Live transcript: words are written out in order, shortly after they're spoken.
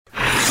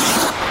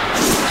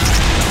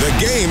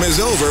game is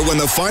over when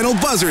the final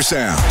buzzer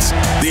sounds.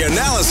 The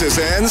analysis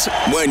ends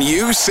when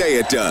you say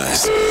it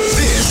does.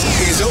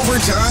 This is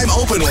Overtime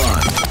Open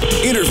Line.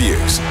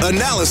 Interviews,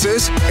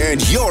 analysis,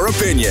 and your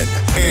opinion.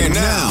 And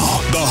now,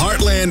 the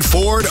Heartland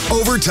Ford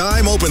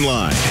Overtime Open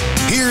Line.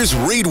 Here's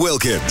Reed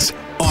Wilkins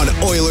on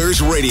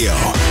Oilers Radio,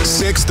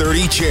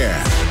 630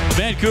 CHED.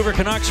 Vancouver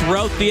Canucks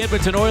rout the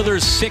Edmonton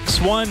Oilers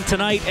 6-1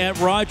 tonight at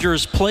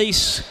Rogers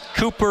Place.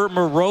 Cooper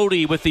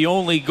Marody with the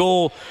only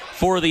goal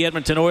for the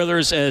Edmonton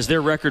Oilers as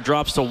their record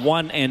drops to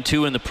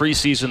 1-2 in the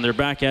preseason. They're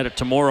back at it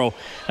tomorrow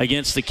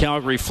against the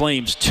Calgary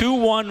Flames.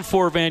 2-1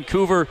 for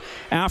Vancouver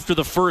after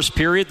the first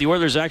period. The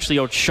Oilers actually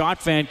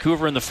outshot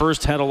Vancouver in the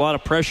first, had a lot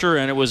of pressure,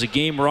 and it was a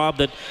game, Rob,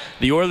 that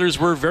the Oilers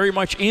were very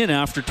much in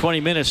after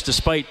 20 minutes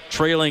despite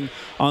trailing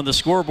on the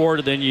scoreboard.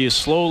 And then you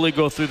slowly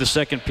go through the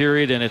second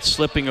period and it's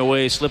slipping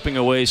away.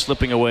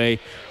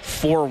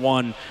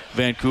 4-1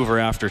 Vancouver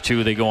after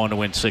two. They go on to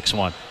win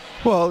 6-1.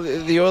 Well,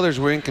 the Oilers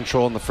were in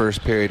control in the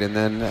first period, and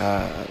then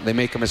they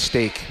make a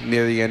mistake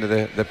near the end of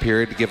the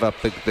period to give up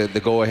the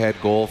go-ahead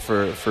goal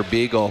for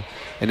Beagle.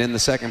 And in the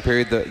second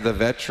period, the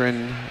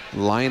veteran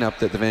lineup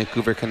that the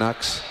Vancouver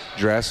Canucks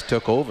dressed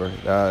took over.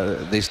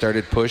 They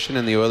started pushing,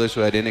 and the Oilers,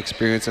 who had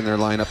inexperience in their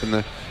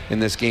lineup in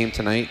this game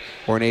tonight,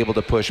 weren't able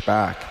to push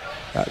back.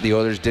 The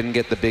Oilers didn't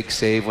get the big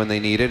save when they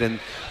needed, and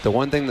the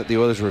one thing that the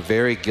Oilers were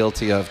very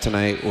guilty of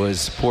tonight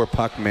was poor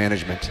puck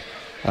management.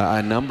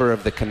 A number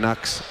of the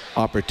Canucks'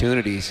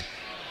 opportunities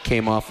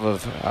came off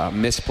of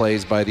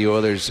misplays by the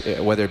Oilers,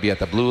 whether it be at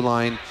the blue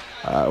line,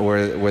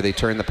 where they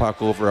turned the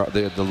puck over,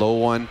 the low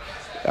one.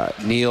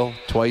 Neal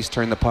twice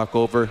turned the puck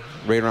over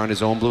right around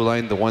his own blue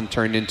line. The one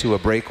turned into a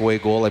breakaway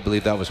goal. I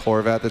believe that was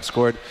Horvat that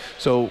scored.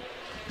 So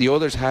the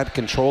Oilers had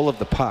control of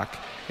the puck,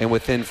 and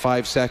within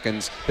 5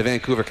 seconds, the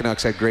Vancouver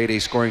Canucks had grade A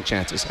scoring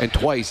chances, and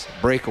twice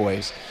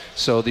breakaways.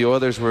 So the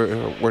Oilers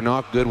were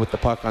not good with the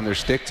puck on their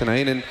stick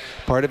tonight, and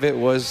part of it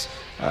was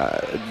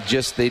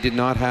just they did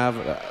not have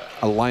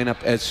a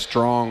lineup as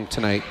strong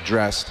tonight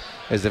dressed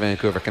as the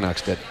Vancouver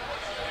Canucks did.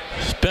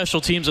 Special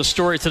teams a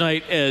story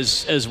tonight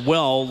as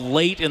well.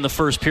 Late in the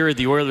first period,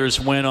 the Oilers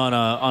went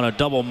on a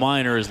double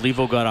minor as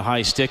Levo got a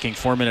high sticking,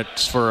 4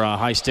 minutes for a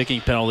high sticking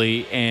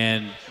penalty,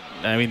 and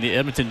I mean, the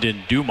Edmonton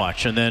didn't do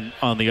much. And then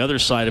on the other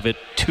side of it,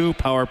 2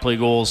 power play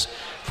goals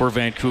for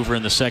Vancouver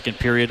in the second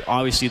period.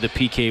 Obviously, the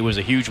PK was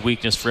a huge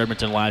weakness for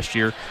Edmonton last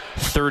year.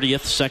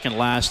 30th, second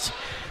last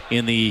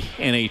in the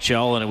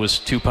NHL, and it was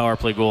 2 power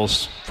play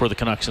goals for the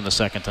Canucks in the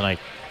second tonight.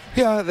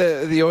 Yeah,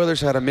 the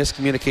Oilers had a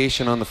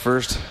miscommunication on the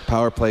first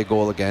power play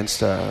goal against.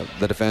 The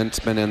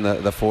defenseman and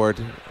the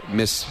forward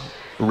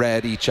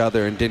misread each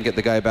other and didn't get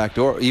the guy back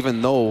door,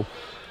 even though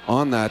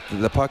on that,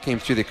 the puck came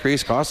through the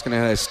crease. Koskinen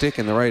had a stick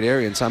in the right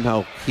area, and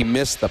somehow he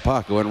missed the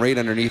puck. It went right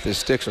underneath his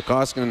stick, so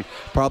Koskinen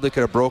probably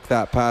could have broke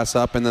that pass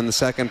up. And then the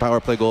second power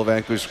play goal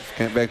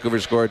Vancouver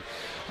scored,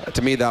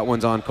 to me, that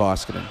one's on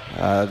Koskinen.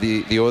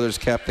 The Oilers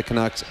kept the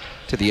Canucks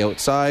to the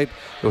outside.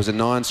 It was a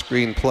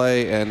non-screen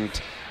play, and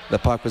the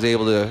puck was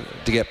able to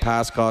get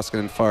past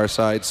Koskinen far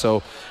side.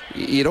 So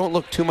you don't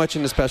look too much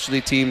into specialty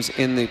teams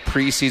in the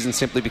preseason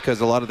simply because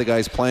a lot of the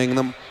guys playing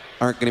them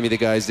aren't going to be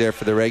the guys there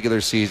for the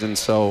regular season.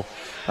 So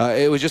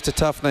it was just a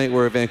tough night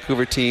where a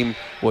Vancouver team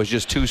was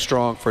just too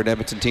strong for an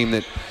Edmonton team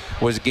that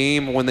was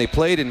game when they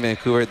played in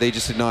Vancouver. They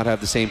just did not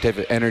have the same type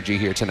of energy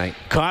here tonight.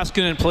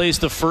 Koskinen plays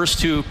the first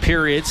 2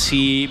 periods.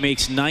 He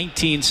makes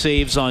 19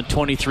 saves on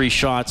 23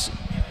 shots.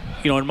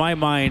 You know, in my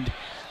mind,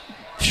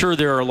 sure,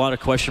 there are a lot of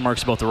question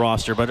marks about the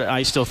roster, but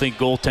I still think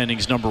goaltending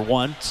is number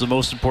one. It's the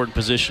most important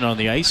position on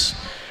the ice.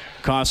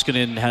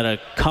 Koskinen had a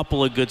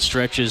couple of good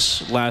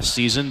stretches last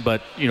season,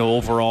 but, you know,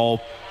 overall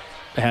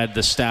had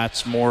the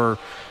stats more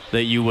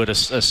that you would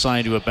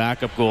assign to a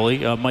backup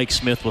goalie. Mike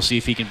Smith, we'll see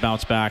if he can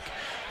bounce back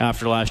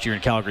after last year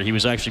in Calgary. He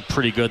was actually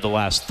pretty good the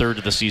last third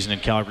of the season in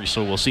Calgary,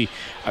 so we'll see.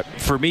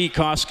 For me,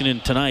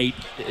 Koskinen tonight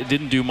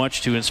didn't do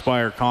much to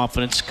inspire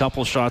confidence.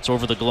 Couple shots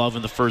over the glove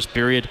in the first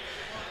period.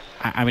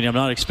 I mean, I'm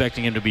not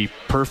expecting him to be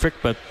perfect,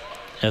 but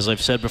as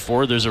I've said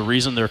before, there's a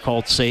reason they're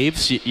called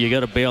saves. You got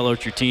to bail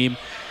out your team.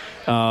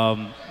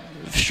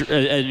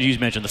 As you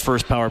mentioned, the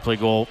first power play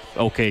goal,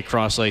 okay,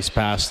 cross ice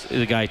pass,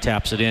 the guy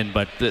taps it in,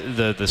 but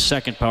the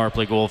second power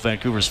play goal,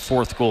 Vancouver's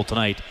 4th goal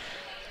tonight,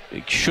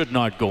 it should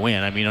not go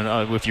in. I mean,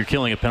 if you're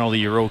killing a penalty,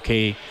 you're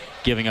okay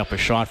giving up a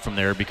shot from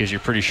there because you're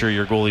pretty sure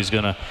your goalie's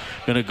gonna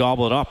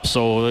gobble it up.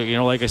 So, you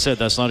know, like I said,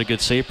 that's not a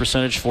good save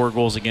percentage. 4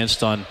 goals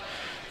against on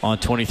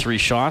 23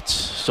 shots.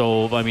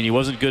 So, I mean, he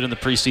wasn't good in the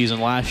preseason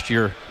last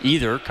year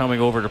either,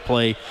 coming over to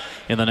play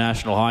in the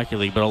National Hockey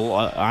League.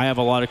 But I have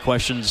a lot of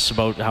questions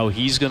about how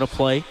he's going to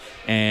play,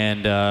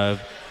 and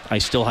I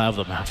still have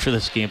them after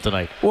this game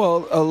tonight.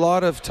 Well, a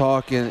lot of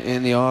talk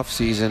in the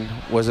offseason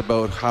was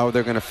about how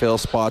they're going to fill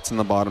spots in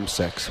the bottom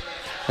 6.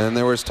 And then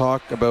there was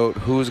talk about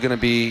who's going to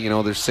be, you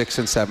know, their 6th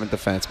and 7th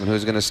defenseman,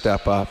 who's going to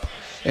step up.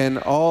 And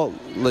all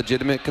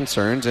legitimate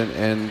concerns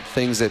and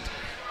things that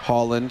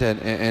Holland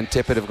and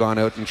Tippett have gone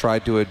out and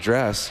tried to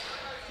address.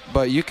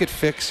 But you could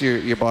fix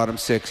your bottom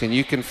 6, and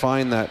you can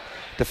find that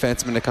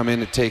defenseman to come in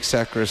to take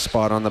Sekera's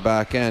spot on the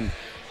back end,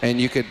 and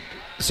you could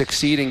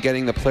succeed in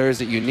getting the players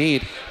that you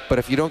need. But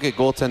if you don't get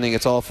goaltending,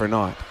 it's all for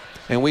naught.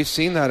 And we've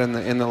seen that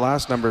in the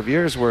last number of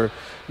years where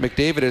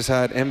McDavid has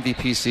had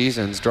MVP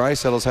seasons,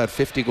 Draisaitl's had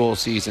 50-goal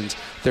seasons.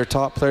 Their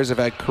top players have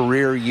had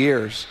career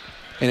years,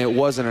 and it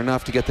wasn't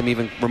enough to get them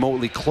even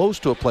remotely close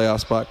to a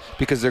playoff spot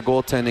because their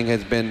goaltending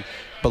has been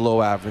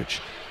below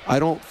average. I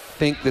don't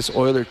think this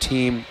Oiler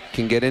team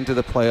can get into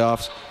the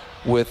playoffs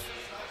with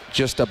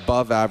just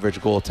above average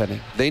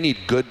goaltending. They need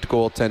good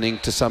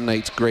goaltending to some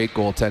nights great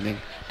goaltending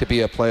to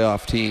be a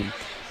playoff team.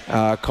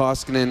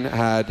 Koskinen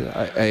had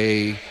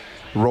a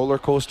roller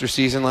coaster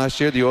season last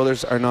year. The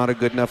Oilers are not a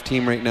good enough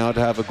team right now to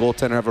have a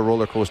goaltender have a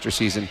roller coaster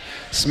season.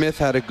 Smith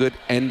had a good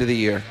end of the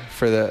year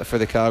for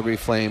the Calgary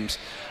Flames.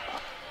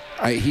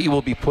 He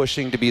will be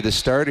pushing to be the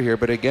starter here,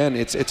 but again,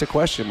 it's a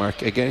question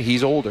mark. Again,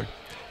 he's older.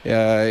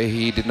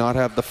 He did not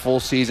have the full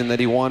season that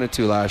he wanted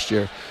to last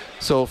year.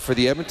 So for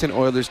the Edmonton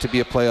Oilers to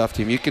be a playoff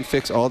team, you can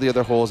fix all the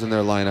other holes in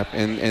their lineup,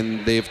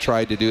 and they've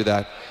tried to do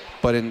that.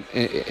 But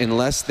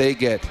unless they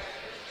get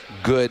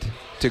good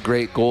to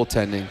great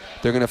goaltending,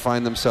 they're going to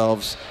find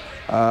themselves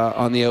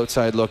on the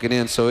outside looking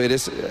in. So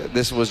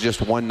this was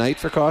just one night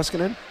for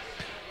Koskinen,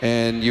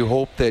 and you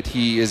hope that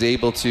he is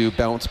able to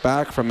bounce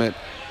back from it.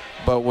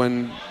 But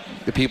when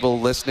the people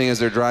listening as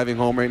they're driving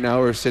home right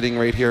now or sitting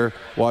right here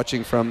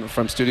watching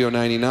from Studio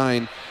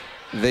 99,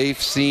 they've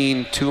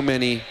seen too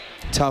many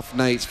tough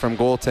nights from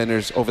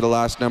goaltenders over the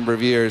last number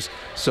of years.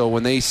 So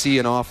when they see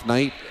an off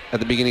night at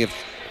the beginning of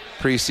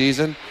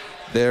preseason,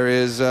 there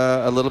is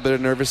a little bit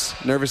of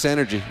nervous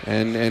energy,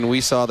 and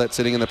we saw that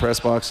sitting in the press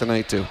box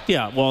tonight too.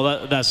 Yeah,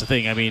 well, that's the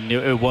thing. I mean,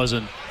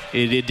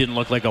 it didn't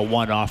look like a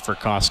one-off for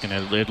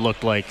Koskinen. It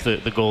looked like the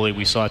goalie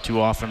we saw too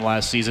often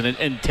last season.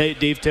 And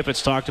Dave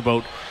Tippett's talked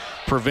about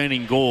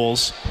preventing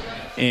goals,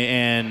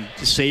 and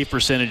save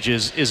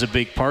percentages is a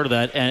big part of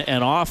that.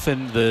 And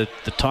often the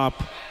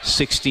top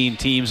 16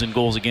 teams in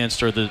goals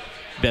against are the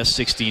best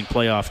 16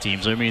 playoff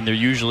teams. I mean, they're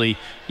usually,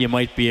 you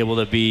might be able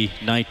to be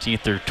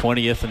 19th or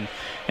 20th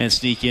and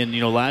sneak in.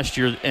 You know, last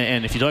year,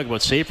 and if you talk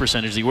about save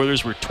percentage, the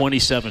Oilers were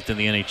 27th in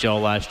the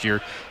NHL last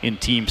year in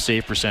team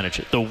save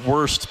percentage. The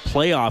worst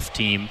playoff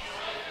team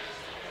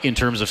in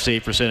terms of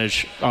save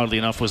percentage, oddly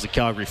enough, was the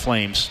Calgary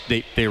Flames.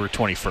 They were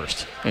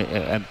 21st.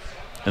 And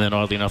then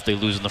oddly enough, they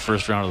lose in the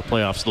first round of the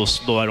playoffs.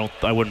 Though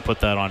I wouldn't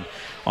put that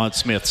on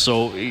Smith.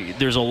 So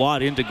there's a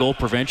lot into goal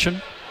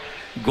prevention.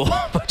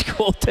 But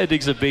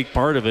goaltending's a big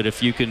part of it.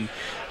 If you can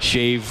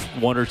shave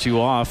one or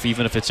two off,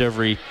 even if it's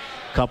every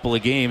couple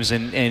of games,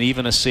 and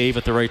even a save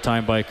at the right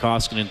time by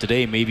Koskinen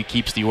today maybe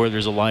keeps the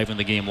Oilers alive in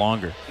the game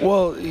longer.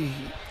 Well,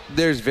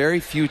 there's very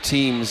few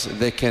teams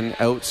that can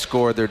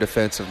outscore their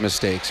defensive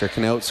mistakes or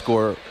can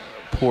outscore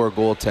poor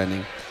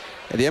goaltending.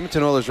 And the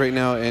Edmonton Oilers right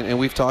now, and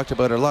we've talked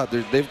about it a lot,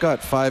 they've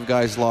got 5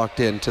 guys locked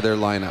into their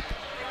lineup,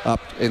 up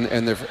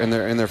in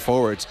their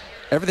forwards.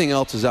 Everything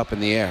else is up in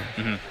the air.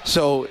 Mm-hmm.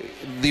 So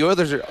the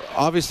Oilers are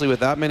obviously,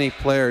 with that many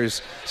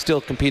players still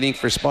competing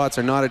for spots,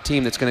 are not a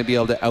team that's going to be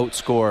able to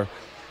outscore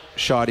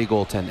shoddy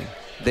goaltending.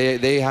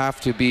 They have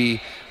to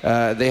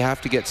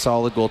get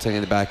solid goaltending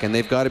in the back end.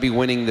 They've got to be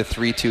winning the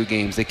 3-2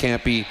 games. They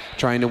can't be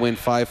trying to win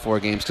 5-4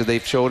 games, because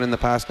they've shown in the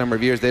past number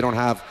of years they don't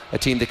have a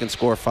team that can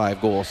score 5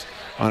 goals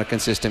on a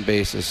consistent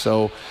basis.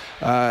 So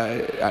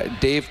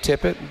Dave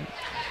Tippett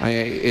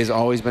has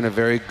always been a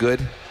very good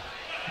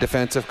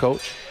defensive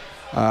coach.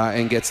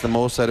 And gets the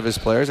most out of his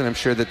players, and I'm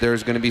sure that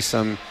there's going to be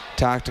some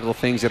tactical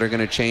things that are going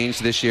to change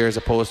this year as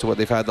opposed to what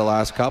they've had the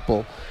last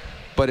couple,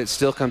 but it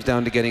still comes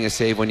down to getting a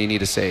save when you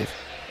need a save,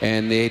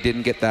 and they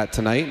didn't get that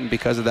tonight, and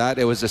because of that,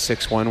 it was a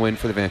 6-1 win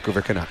for the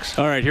Vancouver Canucks.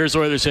 All right, here's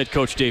Oilers head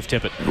coach Dave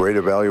Tippett. Great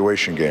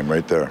evaluation game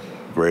right there.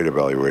 Great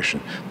evaluation.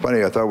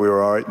 Funny, I thought we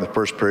were all right in the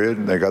first period,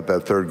 and they got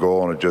that third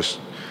goal, and it just,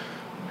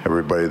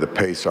 everybody,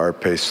 our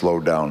pace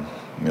slowed down,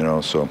 you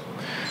know, so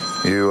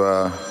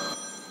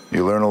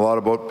you learn a lot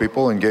about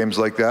people in games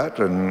like that,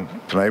 and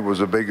tonight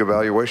was a big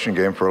evaluation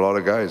game for a lot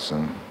of guys,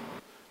 and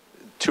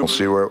we'll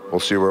see where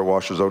it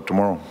washes out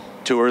tomorrow.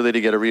 Too early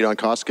to get a read on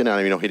Koskinen.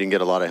 I mean, he didn't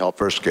get a lot of help.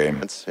 First game,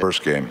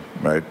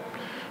 right?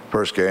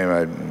 First game,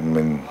 I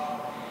mean,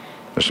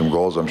 there's some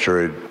goals I'm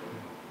sure he'd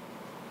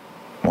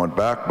want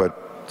back, but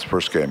it's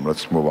first game.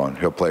 Let's move on.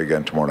 He'll play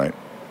again tomorrow night.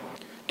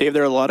 Dave,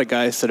 there are a lot of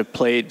guys that have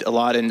played a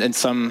lot, and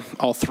some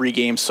all 3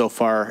 games so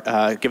far.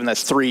 Given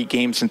that's 3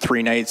 games in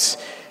 3 nights,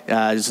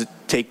 does it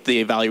take the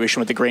evaluation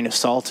with a grain of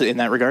salt in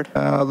that regard?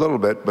 A little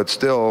bit, but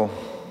still,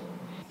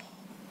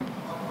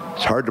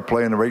 it's hard to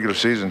play in the regular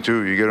season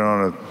too. You get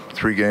on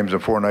 3 games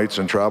and 4 nights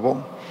and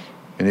travel.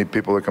 You need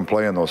people that can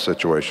play in those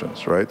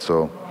situations, right?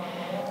 So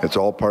it's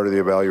all part of the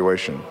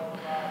evaluation.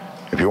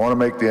 If you want to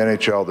make the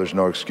NHL, there's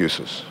no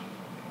excuses,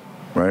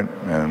 right?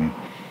 And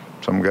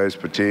some guys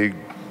fatigue.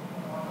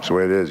 It's the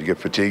way it is. You get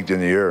fatigued in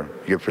the year.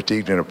 You get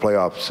fatigued in a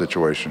playoff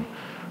situation,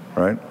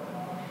 right?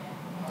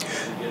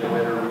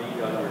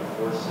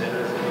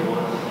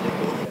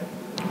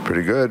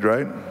 Pretty good,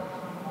 right?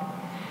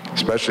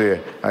 Especially,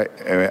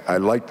 I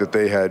like that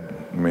they had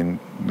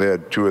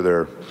 2 of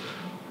their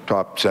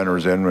top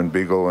centers in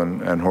Beagle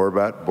and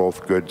Horvat,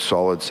 both good,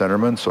 solid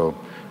centermen, so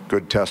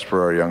good test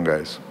for our young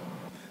guys.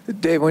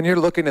 Dave, when you're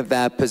looking at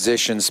that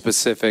position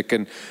specific,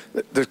 and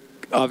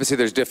obviously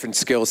there's different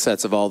skill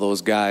sets of all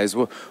those guys,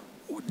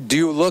 do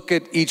you look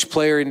at each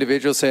player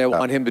individually, say, I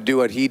want him to do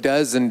what he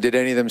does, and did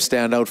any of them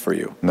stand out for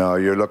you? No,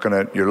 you're looking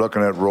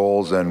at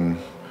roles and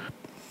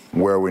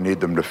where we need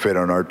them to fit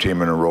on our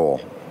team in a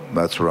role.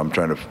 That's what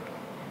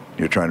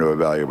you're trying to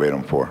evaluate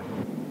them for.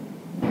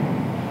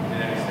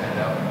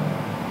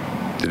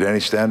 Did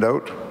any stand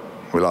out?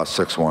 We lost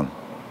 6-1. I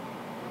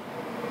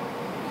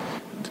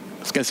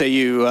was going to say,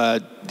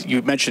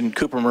 you mentioned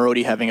Cooper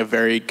Marody having a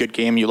very good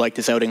game. You liked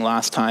his outing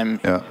last time.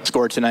 Yeah.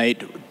 Scored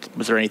tonight.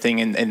 Was there anything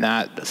in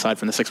that, aside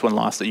from the 6-1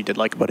 loss, that you did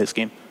like about his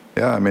game?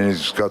 Yeah, I mean,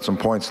 he's got some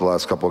points the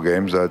last couple of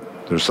games.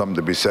 There's something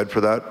to be said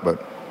for that.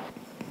 But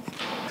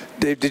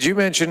Dave, did you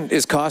mention,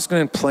 is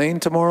Koskinen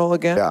playing tomorrow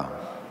again? Yeah.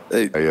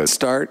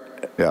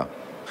 Start? Yeah.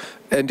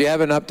 And do you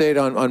have an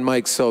update on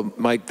Mike? So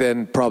Mike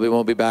then probably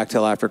won't be back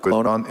till after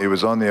Kelowna? He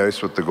was on the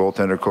ice with the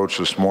goaltender coach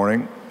this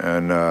morning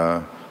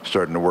and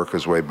starting to work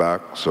his way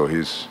back. So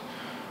he's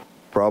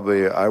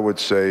probably, I would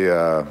say,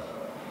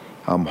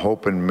 I'm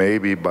hoping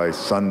maybe by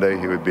Sunday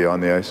he would be on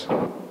the ice.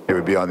 He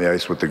would be on the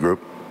ice with the group.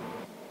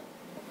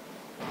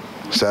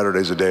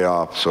 Saturday's a day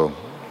off, so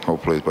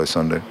hopefully it's by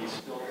Sunday.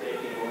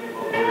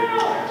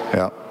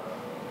 Yeah.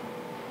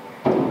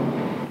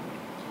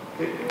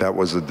 That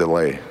was a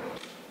delay.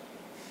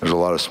 There's a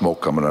lot of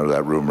smoke coming out of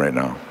that room right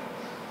now.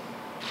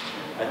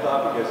 I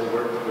thought because it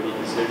worked for the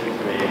decision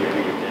today,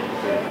 maybe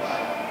it didn't.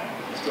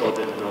 You still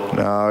didn't know.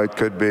 No, it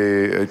could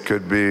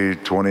be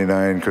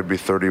 29, could be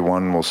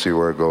 31. We'll see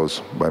where it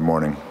goes by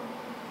morning.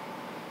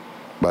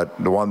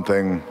 But the one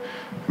thing,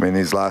 I mean,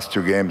 these last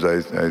two games,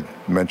 I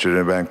mentioned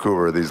in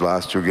Vancouver, these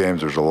last two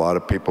games, there's a lot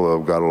of people who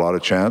have got a lot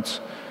of chance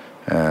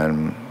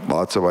and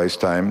lots of ice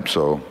time.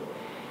 So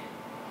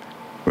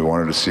we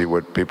wanted to see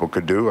what people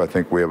could do. I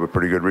think we have a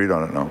pretty good read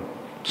on it now.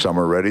 Some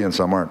are ready and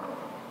some aren't.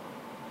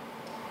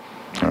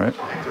 All right.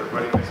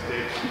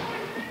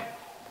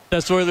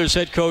 That's Oilers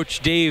head coach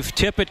Dave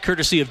Tippett,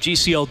 courtesy of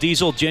GCL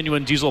Diesel,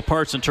 genuine diesel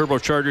parts and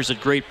turbochargers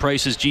at great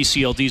prices,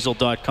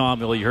 GCLDiesel.com.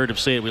 Well, you heard him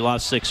say it, we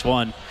lost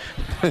 6-1.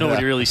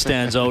 Nobody really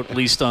stands out, at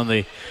least on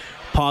the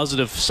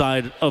positive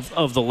side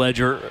of the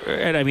ledger.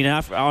 And I mean,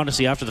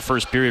 honestly, after the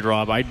first period,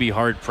 Rob, I'd be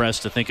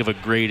hard-pressed to think of a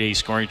grade A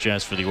scoring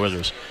chance for the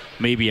Oilers.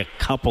 Maybe a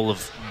couple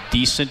of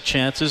decent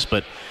chances,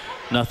 but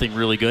nothing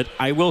really good.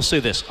 I will say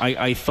this.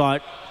 I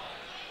thought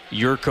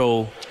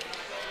Jurco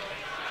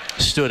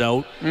stood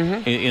out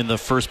in the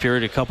first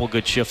period. A couple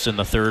good shifts in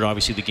the third.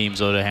 Obviously, the game's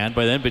out of hand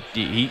by then, but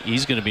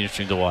he's going to be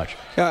interesting to watch.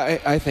 Yeah,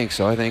 I think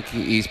so. I think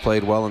he's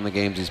played well in the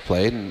games he's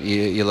played, and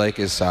you like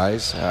his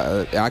size.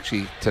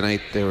 Actually,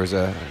 tonight there was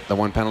the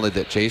one penalty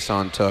that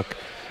Chason took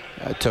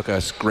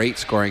a great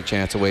scoring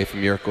chance away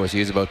from Jurco as he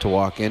was about to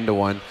walk into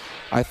one.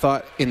 I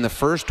thought in the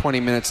first 20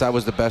 minutes that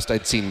was the best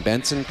I'd seen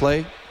Benson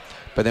play.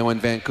 But then when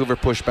Vancouver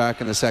pushed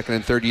back in the second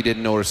and third, you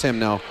didn't notice him.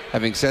 Now,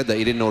 having said that,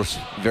 you didn't notice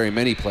very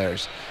many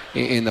players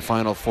in the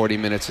final 40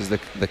 minutes as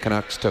the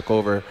Canucks took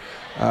over.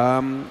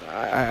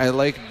 I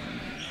like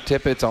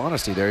Tippett's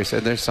honesty there. He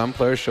said there's some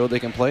players showed they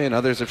can play and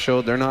others have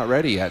showed they're not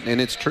ready yet. And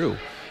it's true.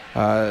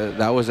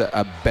 That was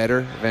a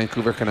better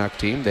Vancouver Canuck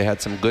team. They had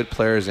some good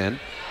players in,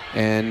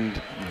 and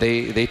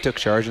they took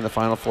charge in the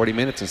final 40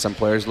 minutes, and some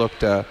players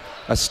looked a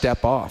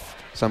step off.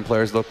 Some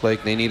players looked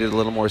like they needed a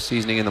little more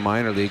seasoning in the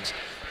minor leagues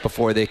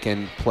before they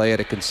can play at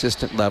a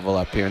consistent level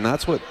up here. And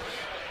that's what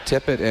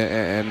Tippett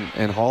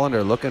and Holland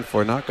are looking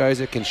for. Not guys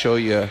that can show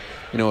you,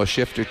 a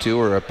shift or two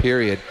or a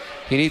period.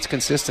 He needs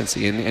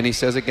consistency. And he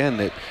says again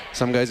that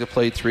some guys have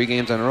played 3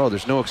 games in a row.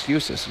 There's no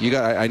excuses.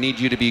 I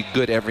need you to be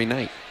good every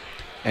night.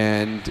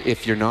 And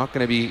if you're not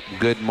going to be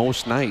good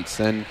most nights,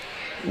 then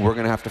we're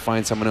going to have to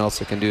find someone else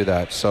that can do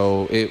that.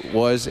 So it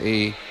was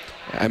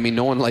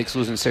no one likes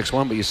losing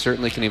 6-1, but you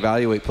certainly can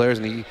evaluate players.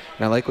 And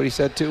I like what he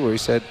said, too, where he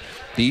said,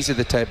 these are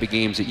the type of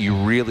games that you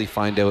really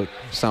find out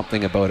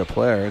something about a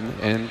player.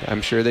 And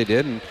I'm sure they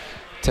did. And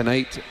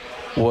tonight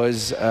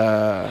was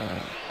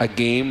a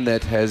game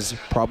that has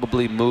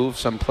probably moved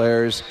some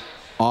players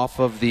off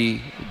of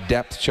the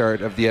depth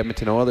chart of the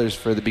Edmonton Oilers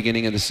for the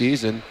beginning of the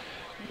season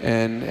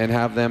and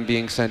have them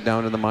being sent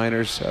down to the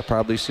minors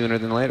probably sooner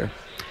than later.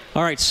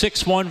 All right,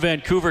 6-1,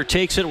 Vancouver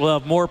takes it. We'll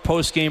have more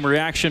post-game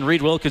reaction.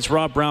 Reed Wilkins,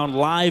 Rob Brown,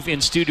 live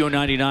in Studio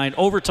 99.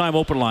 Overtime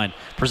Open Line,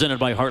 presented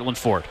by Heartland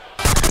Ford.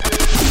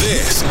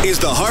 This is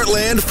the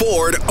Heartland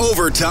Ford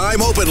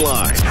Overtime Open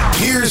Line.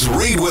 Here's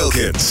Reed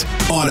Wilkins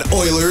on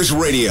Oilers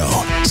Radio,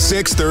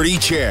 630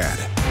 CHED.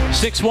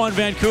 6-1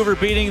 Vancouver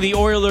beating the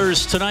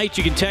Oilers tonight.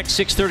 You can text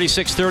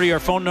 630-630. Our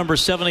phone number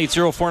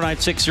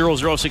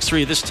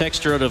 780-496-0063. This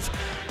texter out of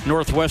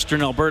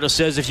northwestern Alberta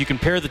says if you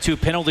compare the two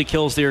penalty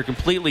kills, they are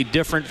completely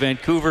different.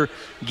 Vancouver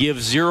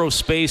gives zero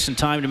space and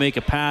time to make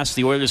a pass.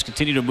 The Oilers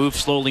continue to move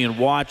slowly and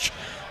watch.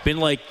 Been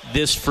like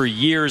this for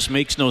years.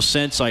 Makes no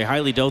sense. I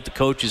highly doubt the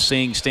coach is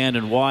saying stand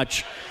and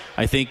watch.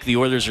 I think the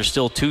Oilers are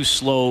still too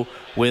slow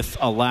with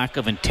a lack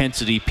of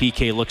intensity.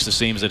 PK looks the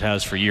same as it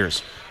has for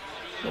years.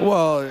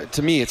 Well,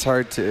 to me, it's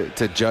hard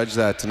to judge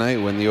that tonight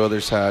when the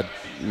Oilers had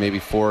maybe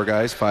 5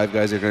 guys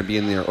that are going to be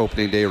in their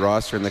opening day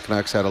roster, and the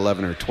Canucks had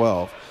 11 or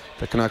 12.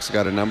 The Canucks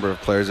got a number of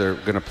players that are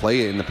going to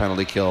play in the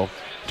penalty kill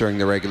during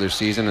the regular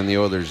season, and the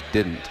Oilers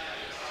didn't.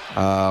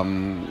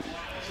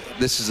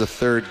 This is the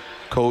third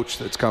coach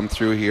that's come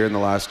through here in the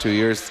last 2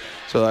 years,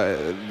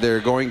 so they're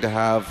going to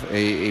have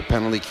a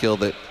penalty kill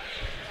that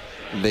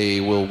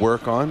they will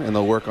work on, and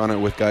they'll work on it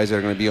with guys that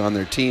are going to be on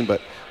their team. But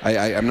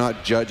I'm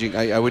not judging.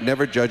 I would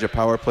never judge a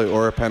power play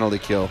or a penalty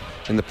kill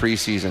in the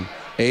preseason.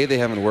 A, they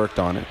haven't worked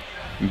on it.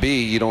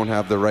 B, you don't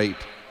have the right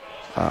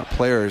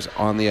players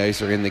on the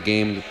ice or in the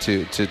game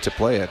to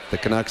play it. The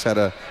Canucks had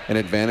an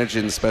advantage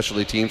in the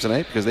specialty teams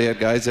tonight because they had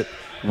guys that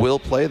will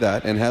play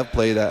that and have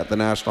played that at the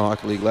National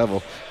Hockey League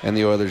level, and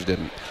the Oilers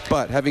didn't.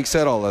 But having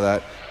said all of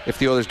that, if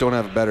the Oilers don't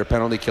have a better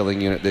penalty killing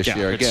unit this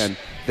year, again,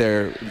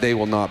 they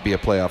will not be a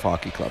playoff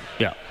hockey club.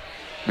 Yeah.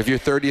 If you're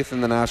 30th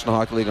in the National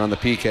Hockey League on the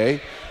PK,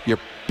 you're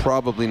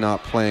probably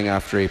not playing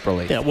after April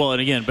 8th. Yeah, well,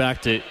 and again,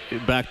 back to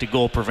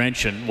goal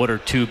prevention. What are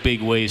 2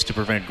 big ways to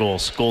prevent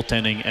goals?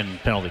 Goaltending and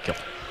penalty kill.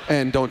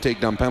 And don't take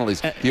dumb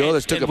penalties. The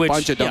Oilers took a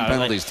bunch of dumb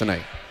penalties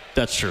tonight.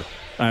 That's true.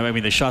 I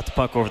mean, they shot the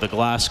puck over the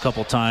glass a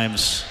couple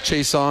times.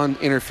 Chase on,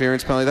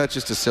 interference penalty, that's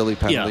just a silly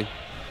penalty.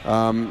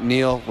 Yeah.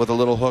 Neal with a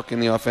little hook in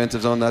the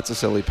offensive zone, that's a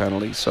silly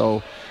penalty.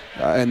 So,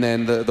 and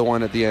then the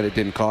one at the end, it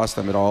didn't cost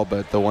them at all,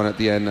 but the one at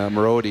the end,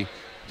 Marody,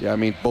 I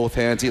mean, both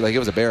hands, it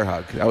was a bear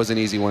hug. That was an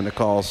easy one to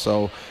call.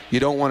 So you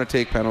don't want to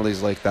take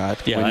penalties like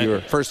that when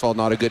you're, first of all,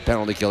 not a good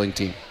penalty killing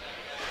team.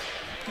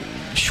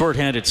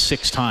 Shorthanded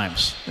 6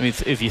 times. I mean,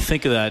 if you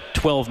think of that,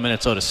 12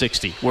 minutes out of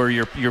 60, where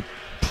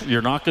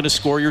you're not going to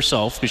score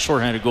yourself because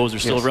shorthanded goals are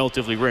still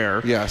relatively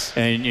rare. Yes.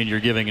 And you're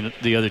giving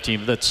the other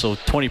team, that's so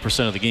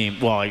 20% of the game.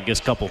 Well, I guess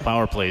a couple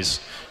power plays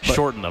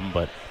shorten them,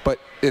 but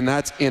and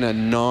that's in a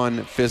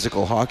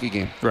non-physical hockey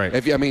game. Right.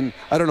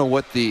 I don't know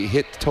what the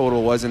hit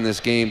total was in this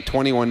game,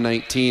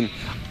 21-19.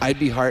 I'd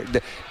be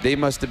hard. They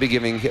must have been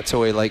giving hits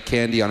away like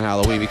candy on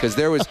Halloween because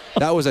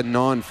that was a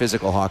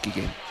non-physical hockey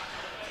game.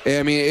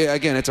 I mean,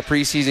 again, it's a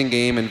preseason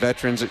game, and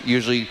veterans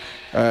usually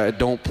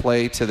don't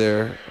play to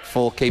their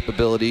full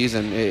capabilities,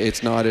 and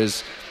it's not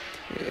as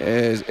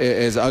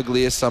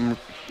ugly as some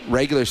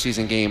regular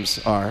season games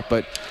are.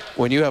 But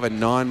when you have a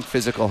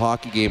non-physical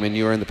hockey game and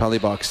you're in the penalty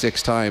box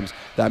 6 times,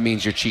 that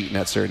means you're cheating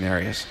at certain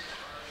areas.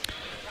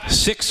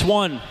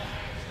 6-1.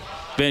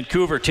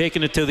 Vancouver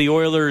taking it to the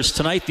Oilers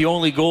tonight. The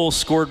only goal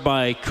scored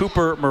by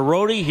Cooper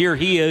Marody. Here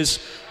he is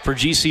for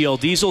GCL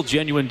Diesel,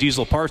 genuine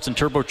diesel parts and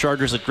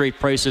turbochargers at great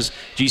prices.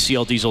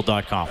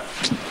 GCLDiesel.com.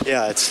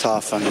 Yeah, it's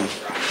tough. I mean,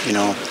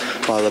 a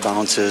lot of the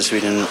bounces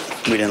we didn't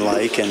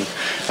like, and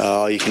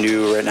all you can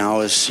do right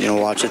now is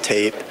watch the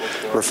tape,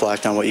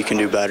 reflect on what you can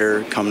do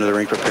better, come to the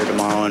rink prepared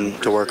tomorrow and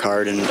to work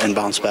hard and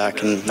bounce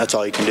back, and that's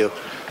all you can do.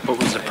 What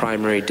was the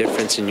primary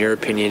difference in your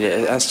opinion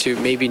as to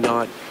maybe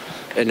not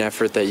an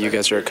effort that you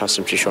guys are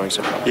accustomed to showing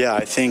so far? Yeah,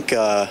 I think we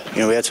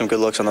had some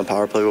good looks on the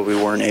power play, but we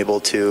weren't able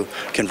to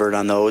convert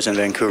on those. And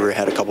Vancouver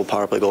had a couple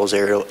power play goals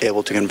they were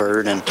able to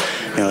convert, and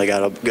they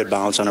got a good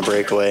bounce on a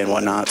breakaway and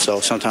whatnot. So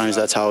sometimes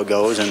that's how it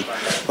goes. And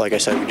like I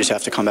said, we just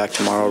have to come back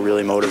tomorrow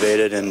really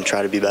motivated and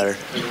try to be better.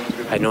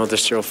 I know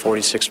there's still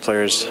 46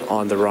 players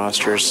on the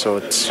roster, so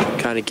it's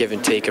kind of give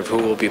and take of who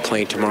will be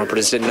playing tomorrow. But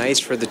is it nice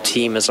for the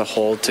team as a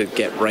whole to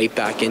get right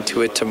back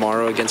into it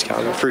tomorrow against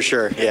Calgary? For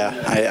sure,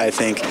 yeah. I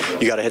think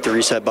you got to hit the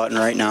reset button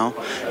right now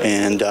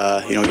and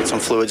get some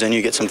fluids in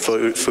you, get some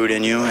food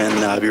in you,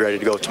 and be ready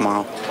to go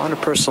tomorrow. On a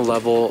personal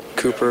level,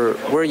 Cooper,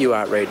 where are you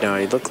at right now?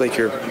 You look like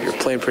you're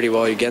playing pretty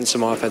well. You're getting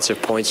some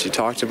offensive points. You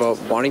talked about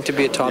wanting to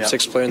be a top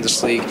 6 player in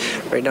this league.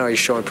 Right now you're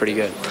showing pretty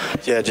good.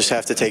 Yeah, just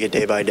have to take it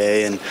day by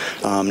day and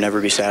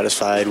never be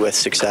satisfied with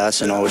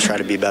success and always try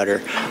to be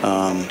better.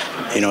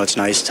 It's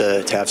nice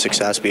to have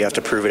success, but you have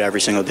to prove it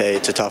every single day.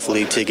 It's a tough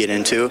league to get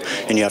into,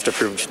 and you have to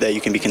prove that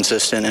you can be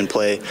consistent and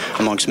play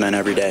amongst men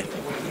every day.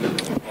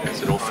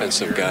 As an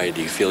offensive guy,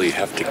 do you feel you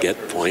have to get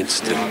points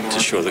to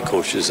show the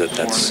coaches that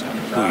that's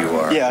who you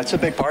are? Yeah, it's a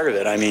big part of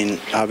it. I mean,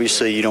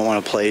 obviously you don't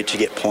want to play to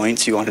get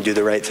points. You want to do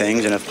the right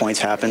things, and if points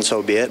happen,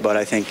 so be it. But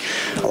I think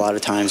a lot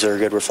of times they're a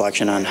good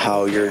reflection on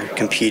how you're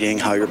competing,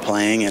 how you're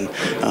playing, and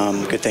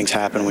good things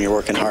happen when you're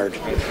working hard.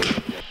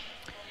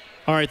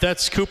 All right,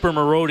 that's Cooper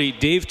Marody.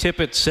 Dave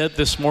Tippett said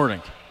this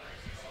morning,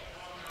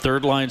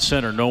 third line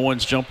center, no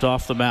one's jumped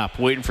off the map,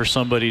 waiting for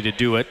somebody to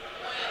do it.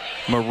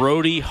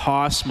 Marody,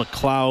 Haas,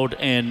 McLeod,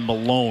 and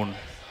Malone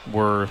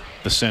were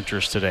the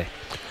centers today.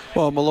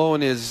 Well,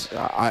 Malone is,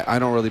 I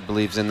don't really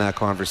believe in that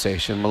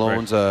conversation.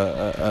 Malone's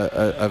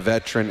a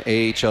veteran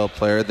AHL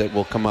player that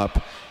will come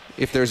up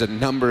if there's a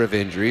number of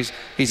injuries.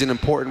 He's an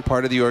important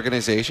part of the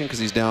organization because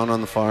he's down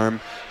on the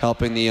farm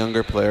helping the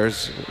younger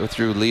players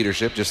through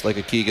leadership, just like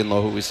a Keegan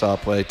Lowe who we saw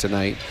play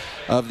tonight.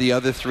 Of the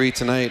other 3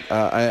 tonight,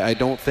 I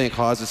don't think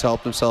Haas has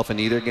helped himself in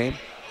either game.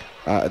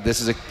 This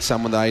is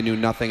someone that I knew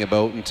nothing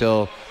about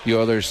until the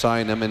Oilers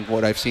signed him, and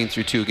what I've seen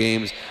through 2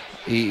 games,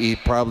 he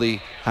probably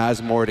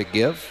has more to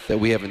give that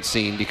we haven't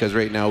seen, because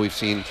right now we've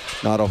seen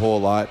not a whole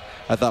lot.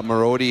 I thought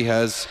Marody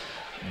has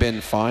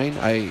been fine.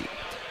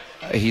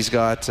 he's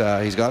got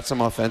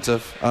some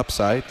offensive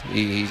upside.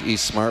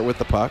 He's smart with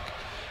the puck,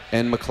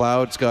 and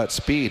McLeod's got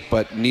speed,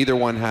 but neither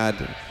one had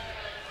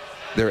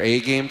their A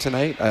game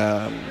tonight.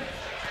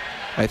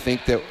 I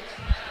think that,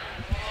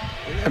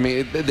 I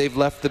mean, they've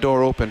left the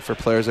door open for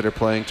players that are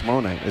playing tomorrow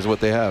night, is what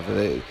they have.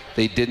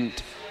 They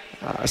didn't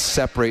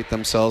separate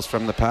themselves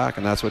from the pack,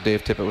 and that's what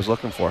Dave Tippett was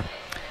looking for.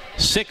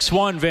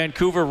 6-1,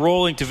 Vancouver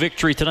rolling to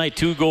victory tonight.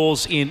 2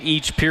 goals in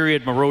each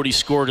period. Marody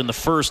scored in the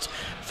first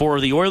for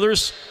the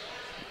Oilers.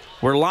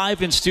 We're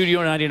live in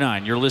Studio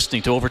 99. You're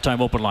listening to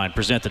Overtime Open Line,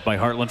 presented by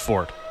Heartland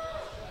Ford.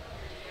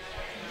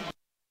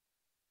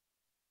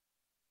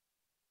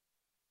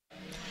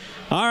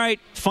 All right,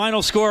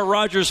 final score at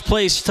Rogers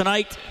Place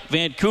tonight.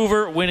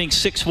 Vancouver winning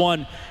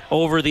 6-1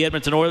 over the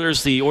Edmonton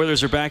Oilers. The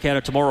Oilers are back at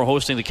it tomorrow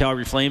hosting the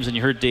Calgary Flames, and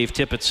you heard Dave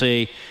Tippett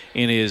say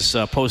in his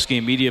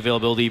post-game media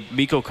availability,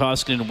 Mikko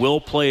Koskinen will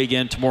play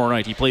again tomorrow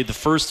night. He played the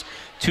first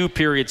 2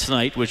 periods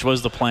tonight, which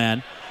was the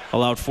plan,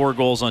 allowed 4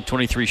 goals on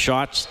 23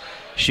 shots.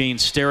 Shane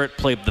Sterrett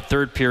played the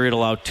 3rd period,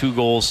 allowed 2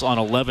 goals on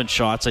 11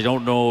 shots. I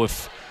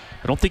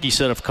don't think he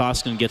said if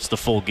Koskinen gets the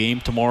full game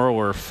tomorrow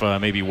or if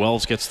maybe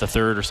Wells gets the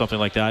 3rd or something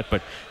like that,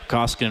 but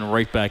Koskinen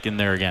right back in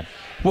there again.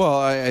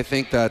 Well, I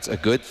think that's a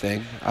good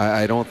thing.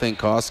 I don't think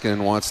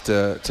Koskinen wants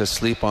to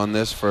sleep on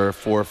this for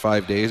 4 or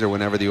 5 days or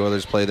whenever the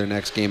Oilers play their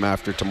next game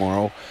after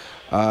tomorrow.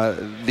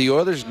 The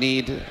Oilers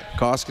need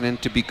Koskinen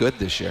to be good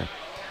this year.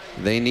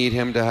 They need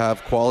him to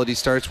have quality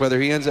starts, whether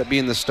he ends up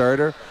being the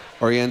starter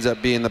or he ends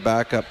up being the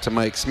backup to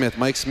Mike Smith.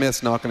 Mike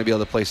Smith's not going to be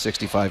able to play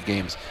 65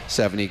 games,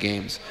 70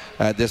 games.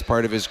 At this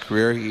part of his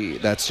career,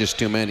 that's just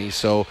too many.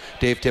 So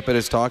Dave Tippett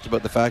has talked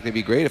about the fact it'd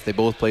be great if they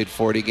both played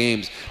 40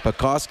 games. But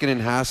Koskinen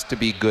has to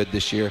be good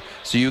this year.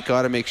 So you've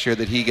got to make sure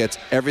that he gets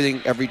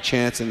every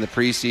chance in the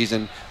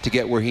preseason to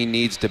get where he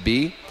needs to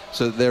be,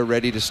 so that they're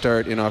ready to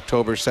start in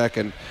October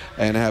 2nd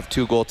and have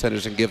 2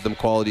 goaltenders and give them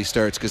quality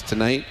starts, because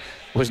tonight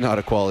was not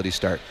a quality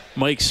start.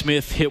 Mike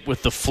Smith hit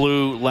with the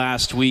flu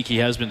last week. He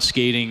has been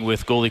skating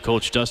with goalie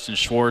coach Dustin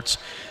Schwartz.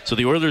 So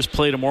the Oilers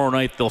play tomorrow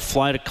night. They'll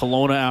fly to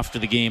Kelowna after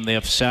the game. They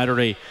have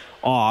Saturday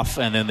off,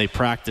 and then they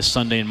practice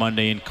Sunday and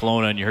Monday in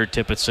Kelowna. And you heard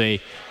Tippett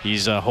say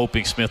he's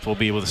hoping Smith will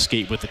be able to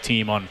skate with the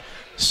team on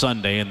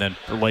Sunday and then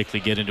likely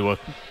get into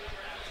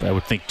I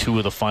would think 2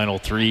 of the final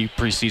 3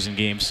 preseason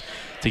games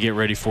to get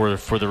ready for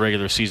the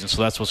regular season.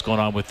 So that's what's going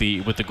on with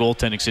the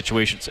goaltending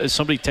situation.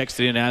 Somebody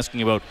texted in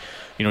asking about,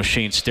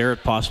 Shane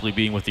Sterrett possibly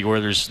being with the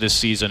Oilers this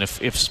season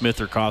if Smith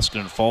or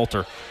Koskinen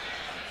falter.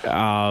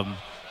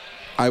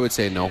 I would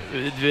say no.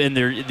 And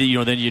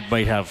then you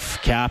might have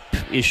cap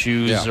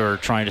issues or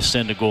trying to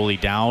send a goalie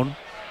down.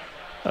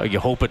 You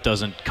hope it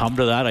doesn't come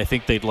to that. I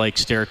think they'd like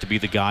Sterrett to be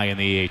the guy in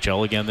the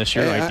AHL again this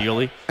year,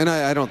 ideally.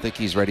 I don't think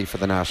he's ready for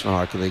the National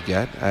Hockey League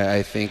yet.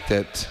 I think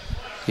that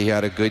he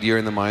had a good year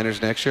in the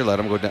minors last year, let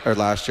him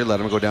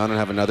go down and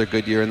have another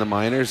good year in the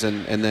minors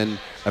and then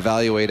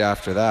evaluate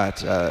after that.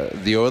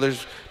 The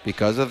Oilers,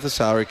 because of the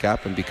salary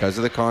cap and because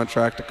of the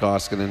contract to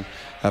Koskinen,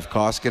 have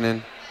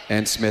Koskinen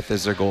and Smith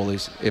as their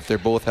goalies. If they're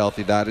both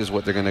healthy, that is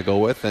what they're going to go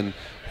with, and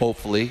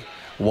hopefully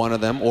one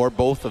of them or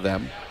both of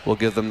them will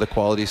give them the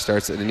quality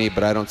starts that they need.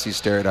 But I don't see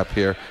Sterrett up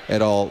here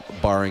at all,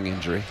 barring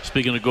injury.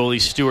 Speaking of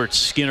goalies, Stuart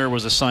Skinner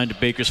was assigned to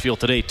Bakersfield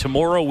today.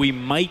 Tomorrow we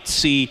might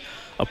see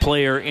a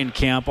player in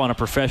camp on a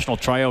professional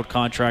tryout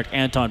contract,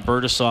 Anton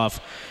Bertisov,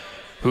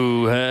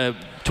 who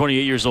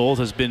 28 years old,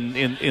 has been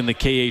in the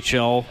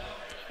KHL.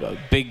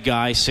 Big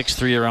guy,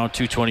 6'3", around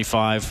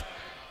 225.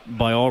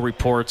 By all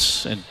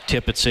reports, and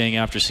Tippett saying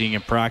after seeing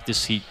him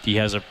practice, he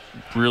has a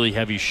really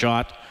heavy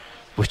shot,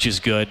 which is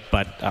good.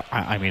 But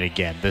I mean,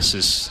 again, this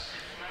is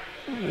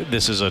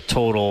a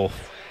total.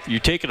 You're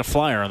taking a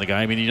flyer on the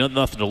guy. I mean, you have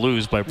nothing to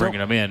lose by bringing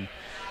him in,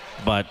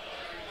 but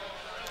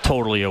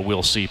totally a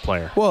we'll see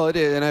player. Well, it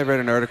is, and I read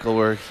an article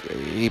where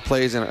he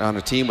plays on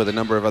a team with a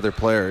number of other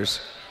players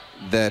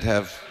that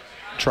have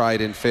tried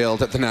and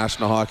failed at the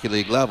National Hockey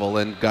League level,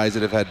 and guys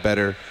that have had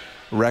better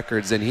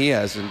records than he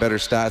has and better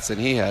stats than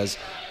he has.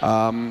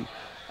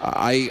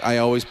 I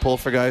always pull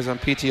for guys on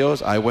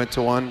PTOs. I went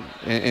to one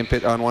in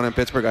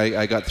Pittsburgh.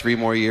 I got 3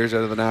 more years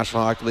out of the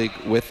National Hockey League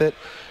with it.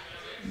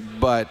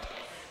 But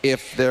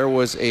if there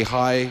was a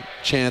high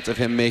chance of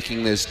him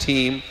making this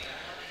team,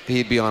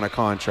 he'd be on a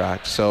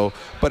contract. So,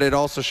 but it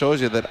also shows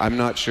you that I'm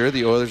not sure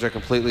the Oilers are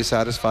completely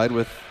satisfied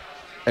with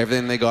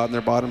everything they got in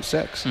their bottom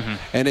 6. Mm-hmm.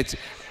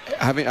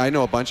 And I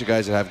know a bunch of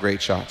guys that have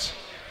great shots,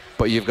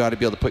 but you've got to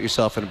be able to put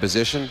yourself in a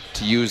position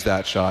to use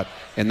that shot,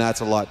 and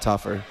that's a lot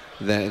tougher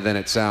than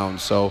it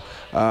sounds. So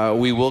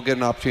we will get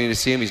an opportunity to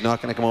see him. He's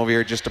not going to come over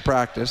here just to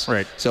practice.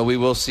 Right. So we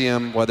will see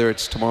him, whether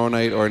it's tomorrow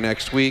night or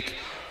next week,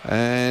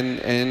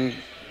 and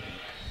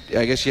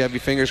I guess you have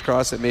your fingers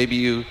crossed that maybe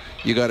you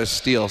got a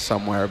steal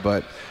somewhere,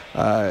 but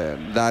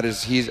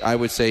I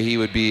would say he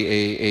would be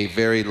a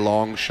very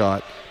long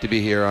shot to be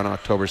here on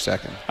October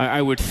 2nd.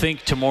 I would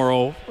think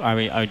tomorrow,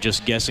 I'm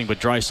just guessing, but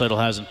Draisaitl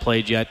hasn't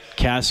played yet.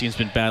 Cassian's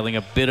been battling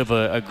a bit of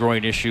a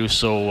groin issue,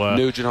 so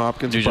Nugent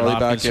Hopkins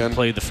back in.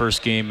 Played the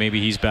first game.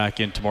 Maybe he's back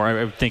in tomorrow.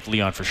 I would think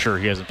Leon for sure.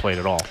 He hasn't played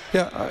at all.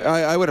 Yeah,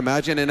 I would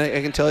imagine, and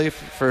I can tell you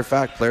for a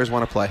fact, players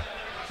want to play.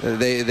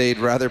 They'd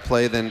rather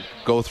play than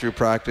go through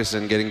practice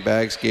and getting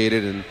bag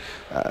skated,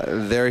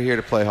 and they're here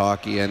to play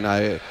hockey. And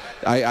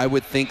I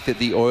would think that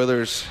the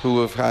Oilers,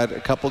 who have had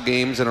a couple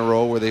games in a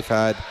row where they've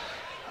had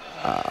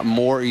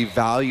more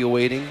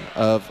evaluating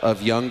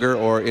of younger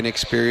or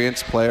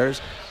inexperienced players,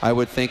 I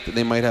would think that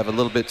they might have a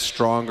little bit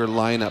stronger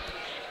lineup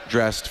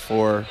dressed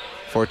for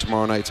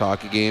tomorrow night's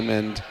hockey game.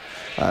 And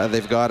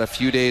they've got a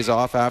few days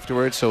off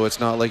afterwards, so it's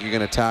not like you're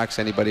going to tax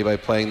anybody by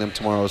playing them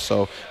tomorrow.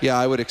 So, yeah,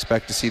 I would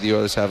expect to see the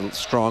Oilers have a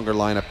stronger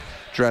lineup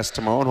dressed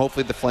tomorrow, and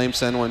hopefully the Flames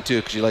send one too,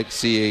 because you like to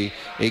see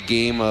a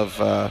game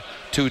of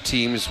two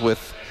teams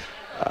with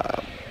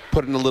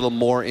putting a little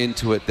more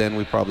into it than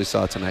we probably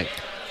saw tonight.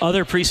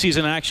 Other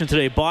preseason action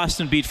today.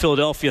 Boston beat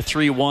Philadelphia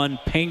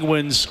 3-1.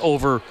 Penguins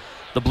over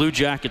the Blue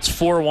Jackets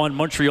 4-1.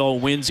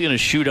 Montreal wins in a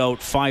shootout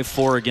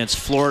 5-4 against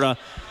Florida.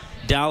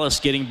 Dallas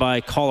getting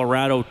by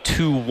Colorado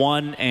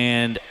 2-1.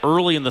 And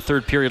early in the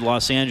third period,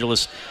 Los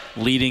Angeles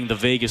leading the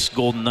Vegas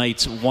Golden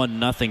Knights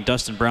 1-0.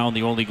 Dustin Brown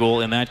the only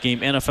goal in that game.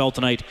 NFL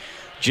tonight,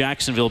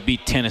 Jacksonville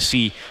beat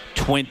Tennessee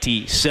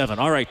 27.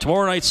 All right,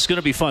 tomorrow night's going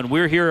to be fun.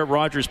 We're here at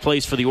Rogers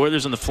Place for the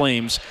Oilers and the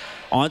Flames.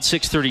 On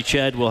 6:30,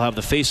 Ched, we'll have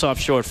the face-off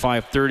show at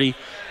 5:30.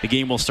 The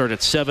game will start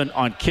at 7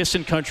 on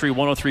Kissin' Country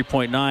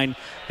 103.9.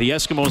 The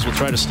Eskimos will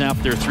try to snap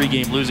their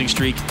 3-game losing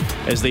streak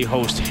as they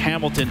host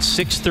Hamilton.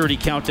 6:30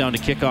 countdown to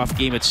kickoff,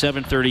 game at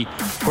 7:30.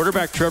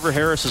 Quarterback Trevor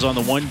Harris is on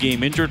the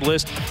 1-game injured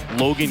list.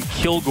 Logan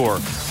Kilgore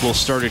will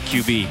start at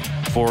QB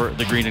for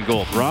the Green and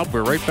Gold. Rob,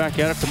 we're right back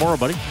at it tomorrow,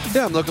 buddy.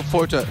 Yeah, I'm looking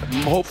forward to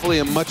hopefully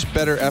a much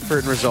better effort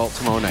and result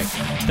tomorrow night.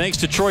 Thanks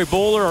to Troy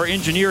Bowler, our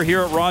engineer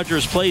here at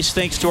Rogers Place.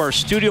 Thanks to our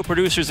studio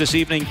producers this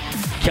evening,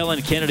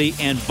 Kellen Kennedy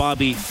and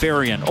Bobby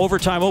Farian.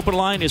 Overtime Open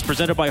Line is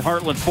presented by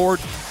Heartland Ford.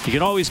 You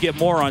can always get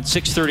more on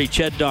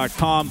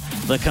 630ched.com.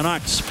 The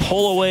Canucks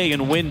pull away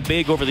and win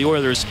big over the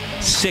Oilers.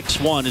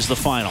 6-1 is the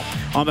final.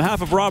 On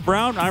behalf of Rob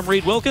Brown, I'm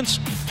Reed Wilkins.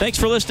 Thanks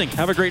for listening.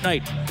 Have a great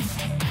night.